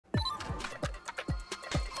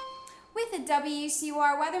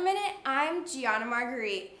WCUR Weather Minute. I'm Gianna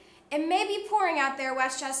Margarite. It may be pouring out there,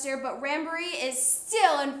 Westchester, but Ramboree is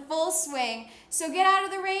still in full swing, so get out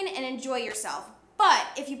of the rain and enjoy yourself. But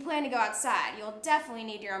if you plan to go outside, you'll definitely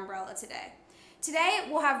need your umbrella today. Today,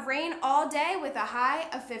 we'll have rain all day with a high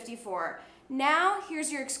of 54. Now,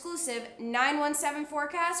 here's your exclusive 917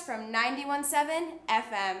 forecast from 91.7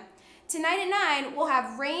 FM. Tonight at 9, we'll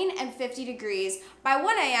have rain and 50 degrees. By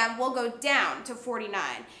 1 a.m., we'll go down to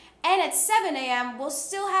 49. And at 7 a.m., we'll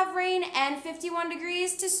still have rain and 51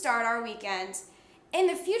 degrees to start our weekend. In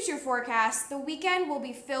the future forecast, the weekend will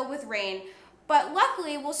be filled with rain, but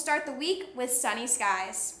luckily we'll start the week with sunny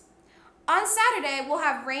skies. On Saturday, we'll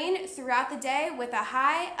have rain throughout the day with a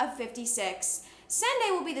high of 56.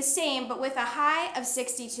 Sunday will be the same, but with a high of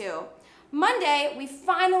 62. Monday, we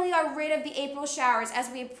finally are rid of the April showers as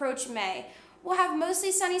we approach May. We'll have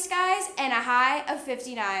mostly sunny skies and a high of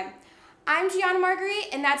 59. I'm Gianna Margarite,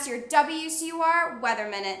 and that's your WCUR Weather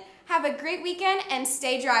Minute. Have a great weekend and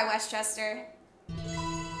stay dry, Westchester.